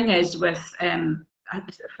 the thing is with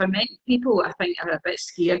people, I think, are a bit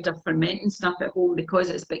scared of fermenting stuff at home because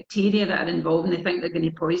it's bacteria that are involved and they think they're going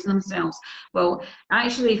to poison themselves. Well,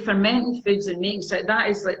 actually, fermenting foods and making so that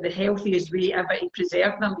is like the healthiest way ever to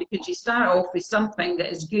preserve them, because you start off with something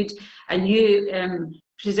that is good and you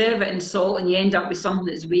preserve it in salt and you end up with something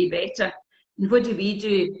that's way better. And what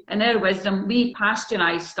do? In our wisdom, we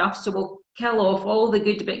pasteurize stuff, so we'll kill off all the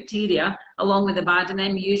good bacteria along with the bad, and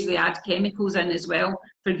then we usually add chemicals in as well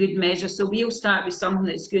for good measure. So we'll start with something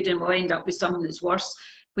that's good and we'll end up with something that's worse.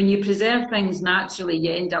 When you preserve things naturally,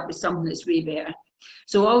 you end up with something that's way better.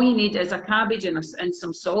 So all you need is a cabbage and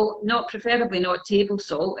some salt, preferably not table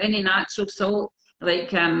salt, any natural salt,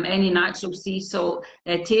 like any natural sea salt.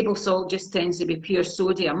 Table salt just tends to be pure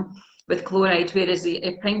sodium with chloride, whereas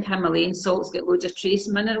the pink Himalayan salt's got loads of trace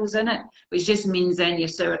minerals in it, which just means then your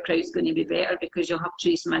sauerkraut's going to be better because you'll have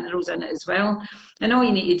trace minerals in it as well. And all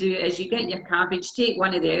you need to do is you get your cabbage, take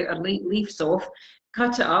one of the outer leaves off,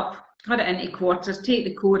 cut it up, cut it into quarters, take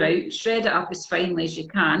the core out, shred it up as finely as you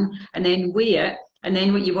can, and then weigh it. And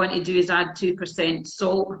then what you want to do is add 2%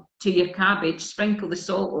 salt to your cabbage, sprinkle the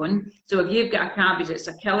salt on. So if you've got a cabbage that's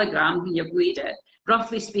a kilogram when you've weighed it,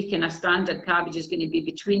 roughly speaking, a standard cabbage is going to be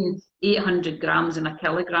between 800 grams and a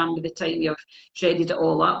kilogram by the time you've shredded it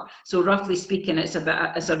all up. So roughly speaking, it's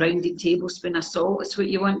a rounded tablespoon of salt is what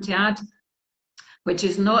you want to add, which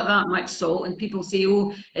is not that much salt. And people say,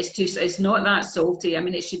 oh, it's not that salty. I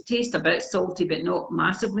mean, it should taste a bit salty, but not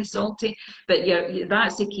massively salty. But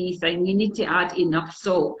that's the key thing. You need to add enough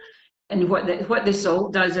salt. And what the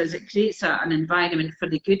salt does is it creates an environment for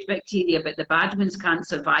the good bacteria, but the bad ones can't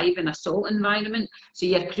survive in a salt environment. So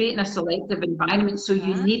you're creating a selective environment. So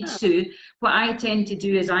you need to, what I tend to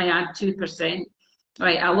do is I add 2%.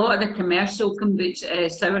 Right, a lot of the commercial kombucha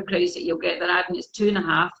sauerkrauts that you'll get, they're adding it's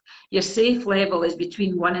 2.5. Your safe level is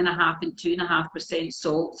between 1.5 and 2.5%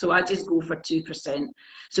 salt. So I just go for 2%.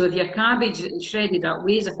 So if your cabbage shredded up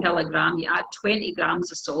weighs a kilogram, you add 20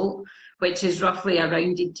 grams of salt, which is roughly a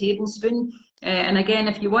rounded tablespoon. And again,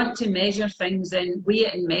 if you want to measure things, then weigh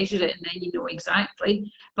it and measure it, and then you know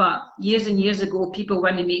exactly. But years and years ago, people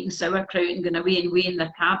weren't making sauerkraut and going away and weighing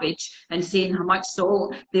their cabbage and saying how much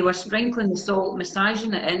salt. They were sprinkling the salt,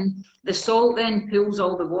 massaging it in. The salt then pulls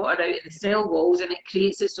all the water out of the cell walls and it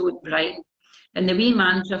creates its own brine. And the wee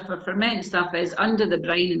mantra for fermenting stuff is under the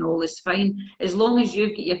brine and all is fine. As long as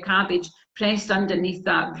you've got your cabbage pressed underneath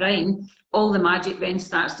that brine, all the magic then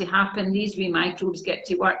starts to happen. These wee microbes get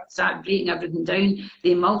to work, start breaking everything down.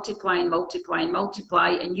 They multiply and multiply and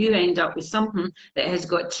multiply, and you end up with something that has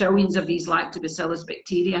got trillions of these lactobacillus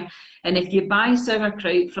bacteria. And if you buy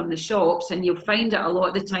sauerkraut from the shops, and you'll find it a lot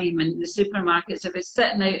of the time in the supermarkets, if it's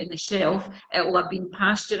sitting out on the shelf, it will have been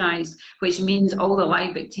pasteurized, which means all the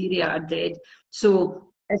live bacteria are dead. So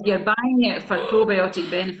if you're buying it for probiotic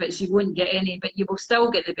benefits, you won't get any, but you will still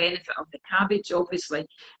get the benefit of the cabbage, obviously.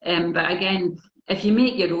 But again, if you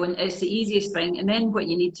make your own, it's the easiest thing. And then what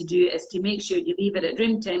you need to do is to make sure you leave it at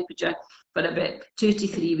room temperature for about 2 to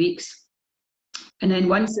 3 weeks. And then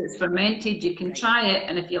once it's fermented, you can try it.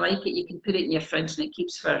 And if you like it, you can put it in your fridge and it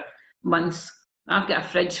keeps for months. I've got a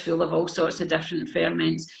fridge full of all sorts of different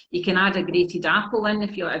ferments. You can add a grated apple in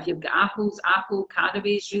if you've got apples. Apple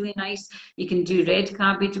caraway is really nice. You can do red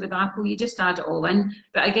cabbage with apple. You just add it all in.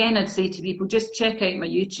 But again, I'd say to people, just check out my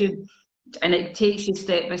YouTube, and it takes you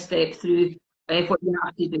step by step through what you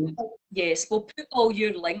have to do. Yes, we'll put all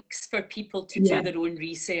your links for people to do their own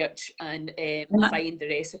research and find the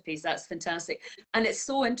recipes. That's fantastic. And it's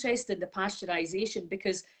so interesting, the pasteurization,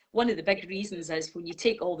 because one of the big reasons is when you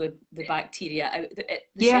take all the bacteria out,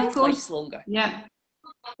 the shelf life's longer. Yeah.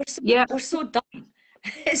 We're so dumb.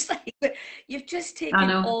 It's like you've just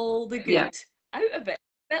taken all the good out of it.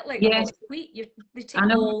 A bit like wheat, they take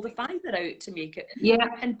all the fibre out to make it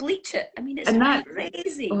and bleach it. I mean, it's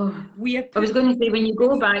crazy. I was going to say, when you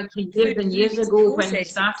go back to years and years ago when we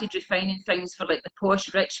started refining things for like the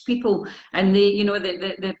posh rich people, and they, you know,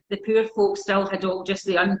 the poor folk still had all just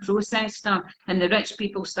the unprocessed stuff, and the rich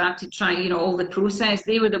people started trying, you know, all the processed.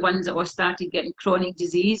 They were the ones that all started getting chronic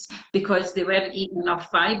disease because they weren't eating enough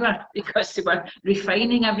fibre, because they were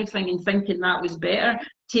refining everything and thinking that was better.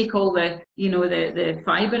 Take all the, you know, the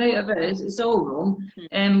fibre out of it. It's all wrong.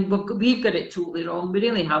 We've got it totally wrong. We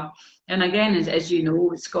really have. And again, as you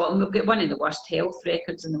know, Scotland, we've got one of the worst health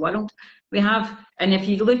records in the world. We have, and if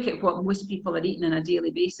you look at what most people are eating on a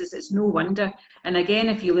daily basis, it's no wonder. And again,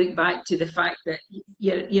 if you look back to the fact that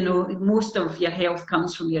you know, most of your health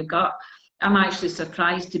comes from your gut, I'm actually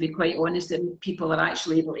surprised, to be quite honest, that people are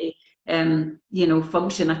actually able to, you know,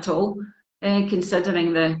 function at all,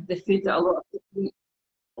 considering the food that a lot of people eat.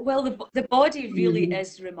 Well, the body really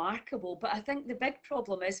is remarkable, but I think the big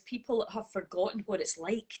problem is people have forgotten what it's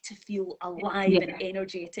like to feel alive Yeah, and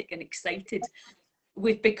energetic and excited.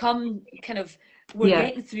 We've become kind of, we're yeah,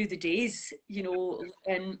 getting through the days, you know,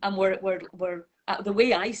 and we're the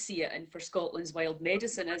way I see it, and for Scotland's wild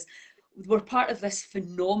medicine is we're part of this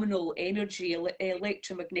phenomenal energy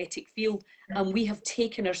electromagnetic field, and we have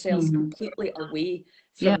taken ourselves completely away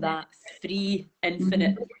yeah. from that free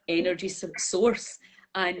infinite Hmm. energy source,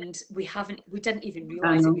 and we didn't even I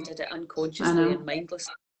realize it. know, We did it I unconsciously and know,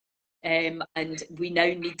 mindlessly. And we now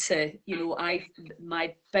need to, you know,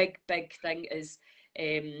 my big thing is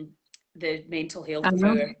um, the mental I health of know,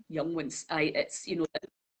 our young ones. It's, you know,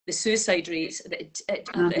 the suicide rates.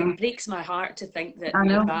 I know, It breaks my heart to think that I they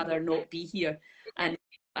would know, rather not be here, and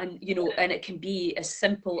you know, and it can be as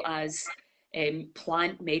simple as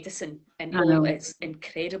plant medicine and I all. know, It's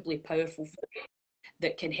incredibly powerful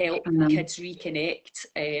that can help I know. kids reconnect.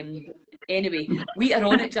 Anyway, we are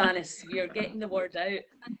on it, Janice. We are getting the word out,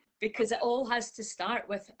 because it all has to start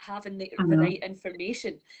with having I the know. right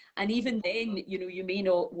information. And even then, you know, you may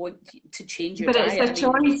not want to change your But it's diet. a I mean,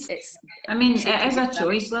 choice. it's I mean, it changing is your a diet.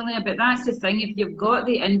 choice, Lilia, but that's the thing. If you've got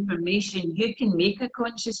the information, you can make a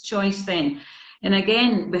conscious choice then. And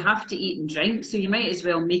again, we have to eat and drink, so you might as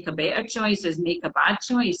well make a better choice as make a bad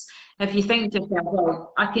choice. If you think to yourself,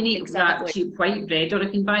 well, I can eat that Exactly. cheap white bread or I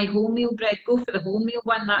can buy wholemeal bread, go for the wholemeal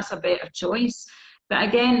one, that's a better choice. But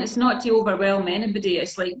again, it's not to overwhelm anybody.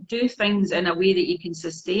 It's like do things in a way that you can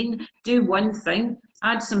sustain. Do one thing,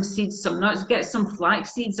 add some seeds, some nuts, get some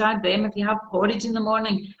flax seeds, add them. If you have porridge in the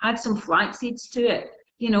morning, add some flax seeds to it.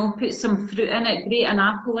 You know, put some fruit in it, grate an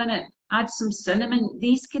apple in it, add some cinnamon,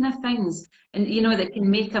 these kind of things. And you know, that can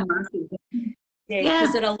make a massive difference. Yeah,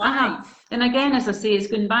 because Yeah, they're alive. and again, as I say, it's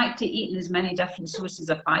going back to eating as many different sources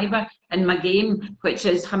of fibre in my game, which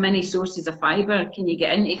is how many sources of fibre can you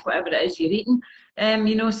get into whatever it is you're eating.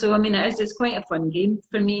 You know, so I mean, it's quite a fun game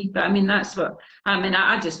for me. But I mean, that's what I mean.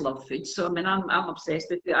 I just love food, so I mean, I'm obsessed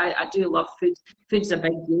with it. I do love food. Food's a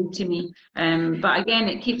big deal to me. But again,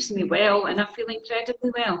 it keeps me well, and I feel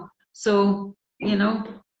incredibly well. So you know,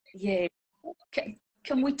 Yeah.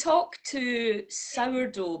 Can we talk to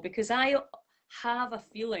sourdough? Because I have a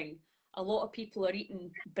feeling a lot of people are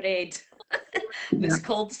eating bread yeah, that's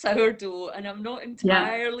called sourdough, and I'm not yeah.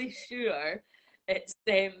 entirely sure it's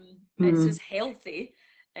as Mm. healthy.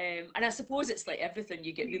 And I suppose it's like everything,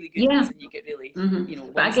 you get really good Yeah, ones and you get really, hmm. you know,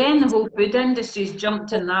 But ones that again, the whole food industry's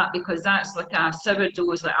jumped in that because that's like a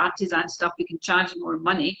sourdough is like artisan stuff. You can charge more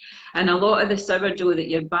money, and a lot of the sourdough that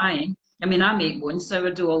you're buying. I mean, I make one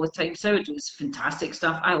sourdough all the time. Sourdough is fantastic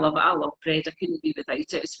stuff. I love it. I love bread. I couldn't be without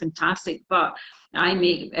it. It's fantastic. But I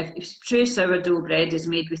make if true sourdough bread is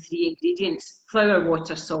made with three ingredients: flour,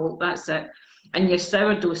 water, salt. That's it. And your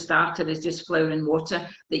sourdough starter is just flour and water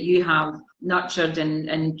that you have nurtured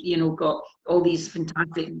and you know got all these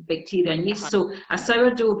fantastic bacteria and yeast. So a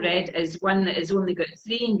sourdough bread is one that has only got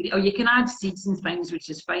three ingredients, or you can add seeds and things, which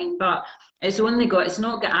is fine, but it's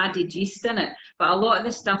not got added yeast in it. But a lot of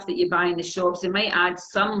the stuff that you buy in the shops, they might add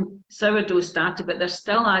some sourdough starter, but they're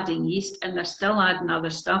still adding yeast and they're still adding other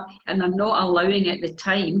stuff, and they're not allowing it the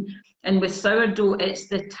time. And with sourdough, it's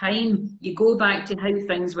the time. You go back to how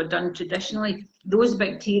things were done traditionally. Those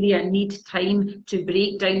bacteria need time to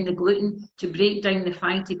break down the gluten, to break down the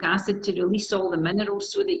phytic acid, to release all the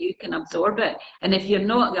minerals so that you can absorb it. And if you're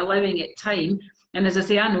not allowing it time, and as I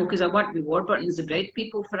say, I know because I worked with Warburton's, the bread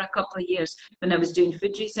people, for a couple of years when I was doing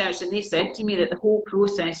food research, and they said to me that the whole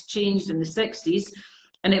process changed in the 60s,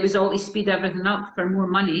 and it was all to speed everything up for more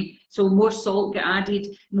money. So more salt get added,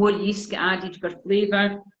 more yeast get added for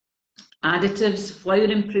flavour, additives, flour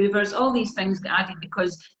improvers, all these things get added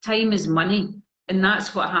because time is money. And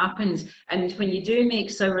that's what happens. And when you do make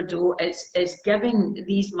sourdough, it's giving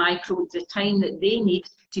these microbes the time that they need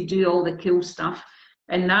to do all the cool stuff.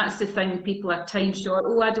 And that's the thing, people are time short.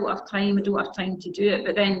 Oh, I don't have time, I don't have time to do it.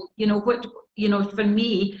 But then, you know, for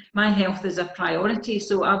me, my health is a priority.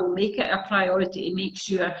 So I will make it a priority to make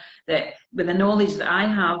sure that with the knowledge that I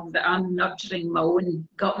have, that I'm nurturing my own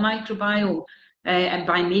gut microbiome and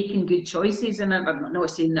by making good choices. And I'm not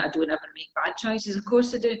saying that I don't ever make bad choices, of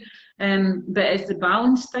course I do. But it's the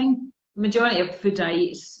balance thing. Majority of food I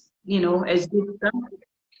eat, is good stuff.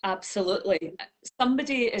 Absolutely.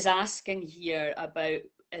 Somebody is asking here about,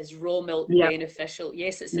 is raw milk Yeah, beneficial?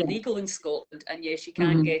 Yes, it's yeah. illegal in Scotland, and yes, you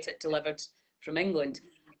can Hmm. get it delivered from England.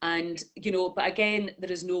 And, you know, but again,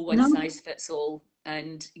 there is no one No, size fits all.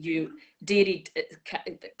 And dairy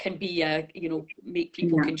can be, you know, make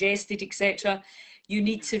people yeah, congested, etc. You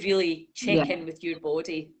need to really yeah, check in with your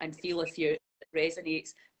body and feel if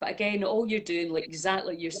resonates. But again, all you're doing, like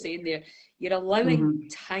exactly you're saying there, you're allowing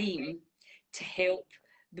time to help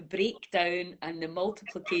the breakdown and the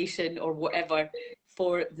multiplication or whatever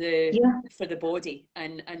for the body,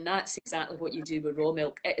 and that's exactly what you do with raw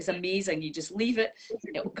milk. It is amazing. You just leave it,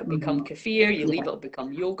 it'll become kefir. You leave it, it'll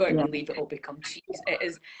become yogurt. You leave it, it'll become cheese. It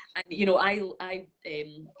is, and you know, I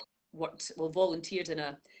volunteered in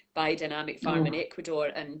a biodynamic farm in Ecuador,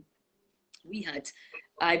 and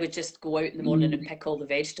I would just go out in the morning and pick all the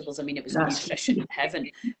vegetables. I mean, it was nutrition in heaven.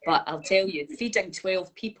 But I'll tell you, feeding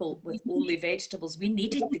 12 people with only vegetables, we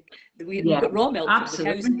needed we got raw milk from the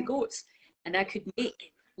cows and the goats. And I could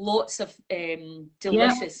make lots of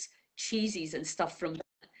delicious cheeses and stuff from that.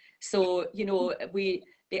 So, you know,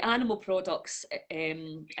 the animal products,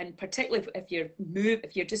 and particularly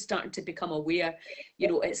if you're just starting to become aware, you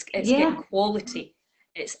know, it's getting quality.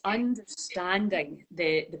 It's understanding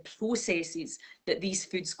the processes that these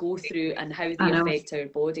foods go through and how they affect our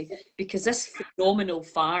body. Because this phenomenal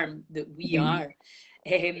farm that we are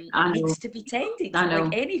needs to be tended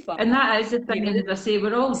like any farm. And that is the thing, as I say,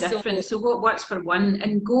 we're all different. So what works for one,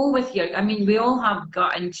 and go with your, I mean, we all have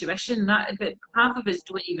gut intuition, but half of us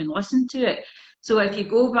don't even listen to it. So if you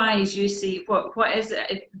go by, as you say, what is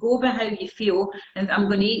it? Go by how you feel. And I'm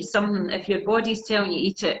going to eat something. If your body's telling you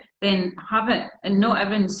eat it, then have it. And not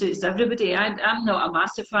everyone suits everybody. I'm not a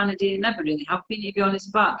massive fan of dairy. Never really have been, to be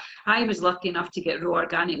honest. But I was lucky enough to get raw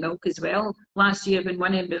organic milk as well last year, when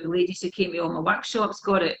one of the ladies who came to all my workshops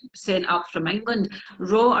got it sent up from England.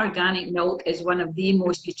 Raw organic milk is one of the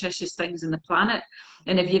most nutritious things on the planet.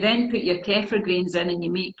 And if you then put your kefir grains in and you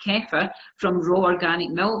make kefir from raw organic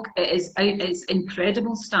milk, it's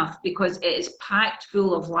incredible stuff, because it is packed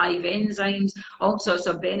full of live enzymes, all sorts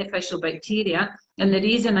of beneficial bacteria. And the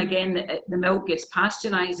reason, again, that the milk gets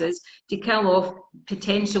pasteurised is to kill off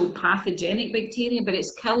potential pathogenic bacteria, but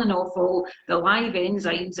it's killing off all the live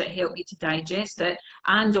enzymes that help you to digest it,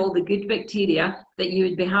 and all the good bacteria that you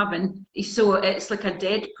would be having. So it's like a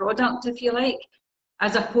dead product, if you like,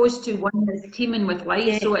 as opposed to one that's teeming with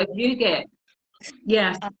life. So if you get,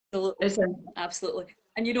 absolutely.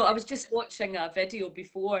 And you know, I was just watching a video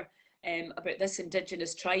before about this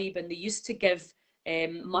indigenous tribe, and they used to give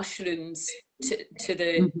mushrooms to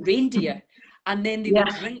the reindeer, and then they would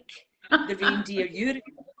drink the reindeer urine,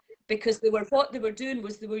 because what they were doing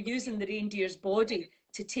was they were using the reindeer's body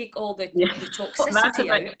to take all the toxicity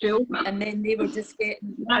out, cool. And then they were just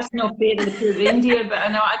getting. That's not fair to the reindeer, but I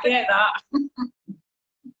know, I get that.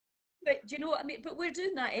 But do you know what I mean? But we're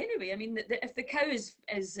doing that anyway. I mean, if the cow is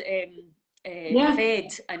fed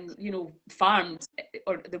and, you know, farmed,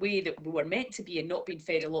 or the way that we were meant to be, and not being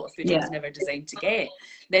fed a lot of food it was never designed to get,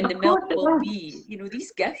 then the milk will be, you know,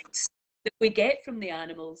 these gifts that we get from the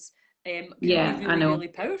animals can be really, really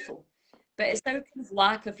powerful. But it's our kind of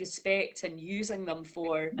lack of respect and using them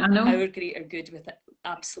for our greater good with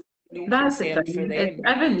absolutely no concern for them.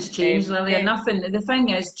 Everything's changed, Lily. Nothing. The thing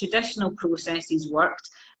is, traditional processes worked,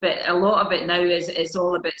 but a lot of it now is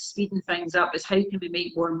all about speeding things up. It's how can we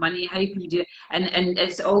make more money? How can we do? And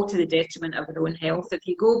it's all to the detriment of our own health. If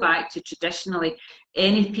you go back to traditionally,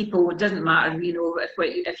 any people, it doesn't matter, you know,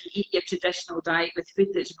 if you eat your traditional diet with food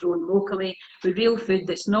that's grown locally, with real food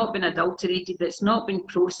that's not been adulterated, that's not been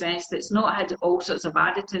processed, that's not had all sorts of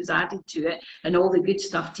additives added to it, and all the good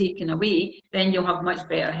stuff taken away, then you'll have much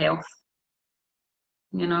better health.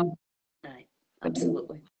 You know. Aye,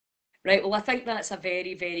 absolutely. Right, well, I think that's a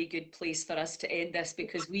very, very good place for us to end this,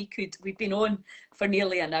 because we've been on for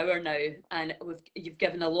nearly an hour now, and you've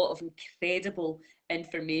given a lot of incredible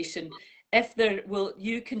information. If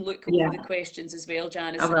you can look over the questions as well,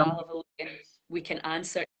 Janice, and I'll have a look, and we can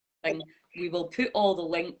answer everything. We will put all the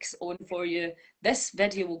links on for you. This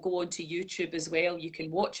video will go onto YouTube as well. You can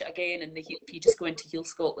watch it again, and if you just go into Heal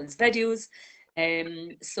Scotland's videos.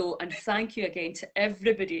 And thank you again to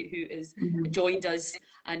everybody who has joined us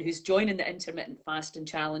and who's joining the intermittent fasting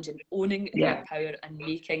challenge and owning their power and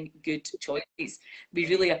making good choices. We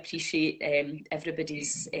really appreciate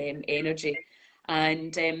everybody's energy,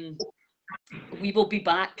 and we will be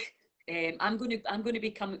back. I'm going to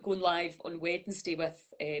be going live on Wednesday with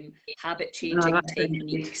habit changing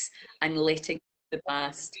techniques and letting the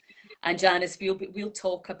past. And Janice, we'll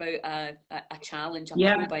talk about a challenge, a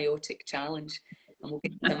probiotic challenge, and we'll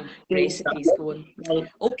get some recipes going.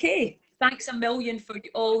 Okay, thanks a million for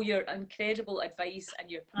all your incredible advice and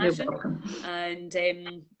your passion,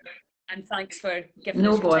 and thanks for giving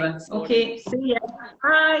us your time this morning. Okay, see ya.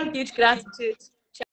 Bye. Huge gratitude.